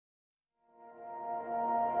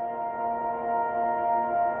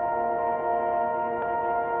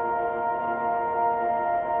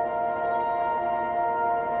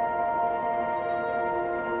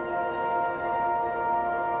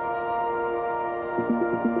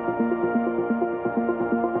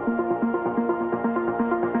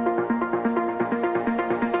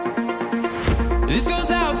This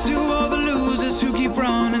goes out to all the losers who keep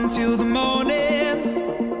running till the morning.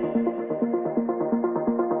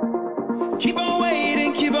 Keep on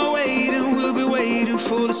waiting, we'll be waiting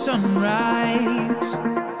for the sunrise.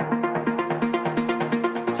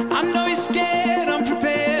 I know you're scared,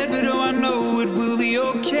 unprepared, but oh, I know it will be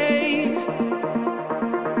okay.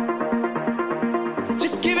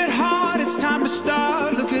 Just give it heart, it's time to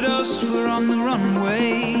start. Look at us, we're on the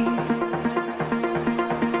runway.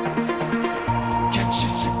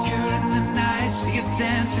 See it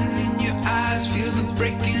dancing in your eyes, feel the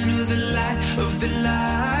breaking of the light, of the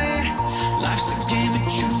light. Life's a game of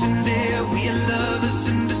truth and dare, we are lovers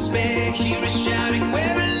in despair. Here is shouting,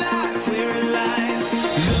 we're alive, we're alive.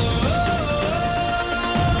 Love,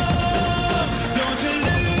 don't you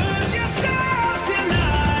lose yourself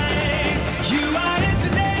tonight. You are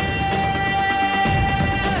infinite,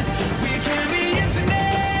 we can be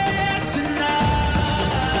infinite tonight.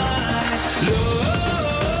 Love,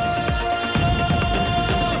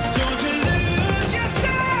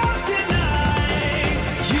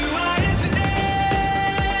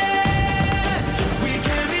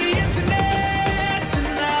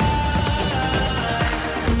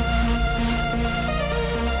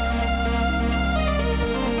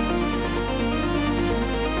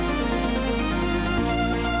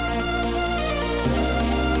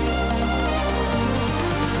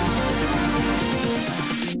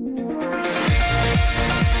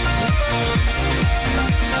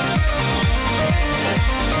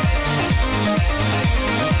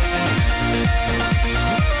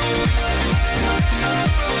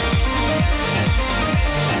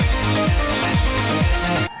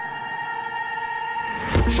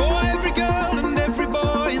 for every girl and every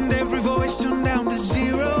boy and every voice tuned down to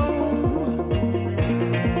zero.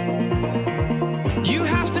 You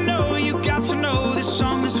have to know, you got to know, this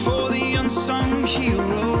song is for the unsung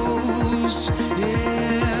heroes.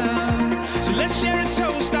 Yeah. So let's share a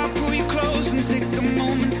toast, I'll pull you close and take a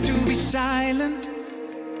moment to be silent.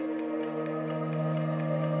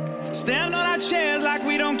 Stand on our chairs like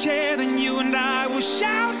we don't care, then you and I will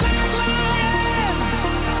shout like lions.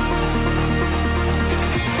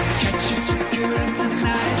 Catch your flicker in the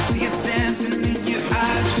night, see it dancing in your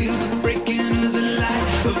eyes, feel the breaking of the light,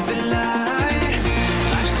 of the light.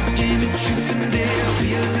 Life's a game of truth and dare, we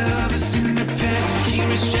are lovers in the pack. Hear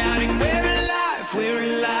us shouting, we're alive, we're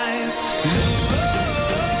alive.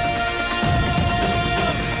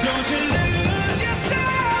 Love, don't you lose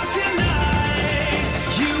yourself tonight.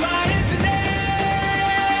 You are infinite,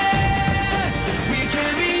 we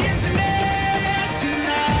can be infinite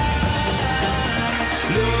tonight.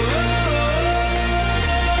 Love,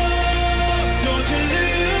 don't you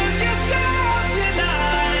lose yourself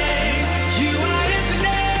tonight. You are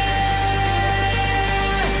infinite,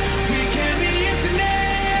 we can be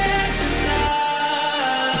infinite tonight.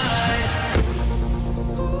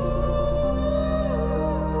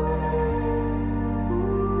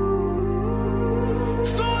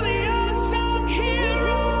 For the unsung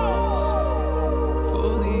heroes, for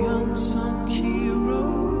the unsung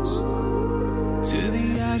heroes. To the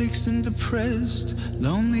addicts and depressed,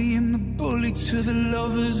 lonely and the bully, to the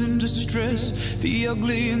lovers in distress, the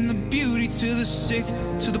ugly and the beauty, to the sick,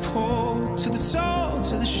 to the poor, to the tall,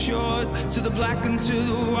 to the short, to the black and to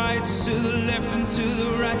the white, to the left and to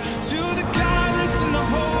the right, to the godless and the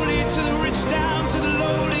holy, to the rich down to the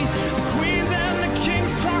lowly.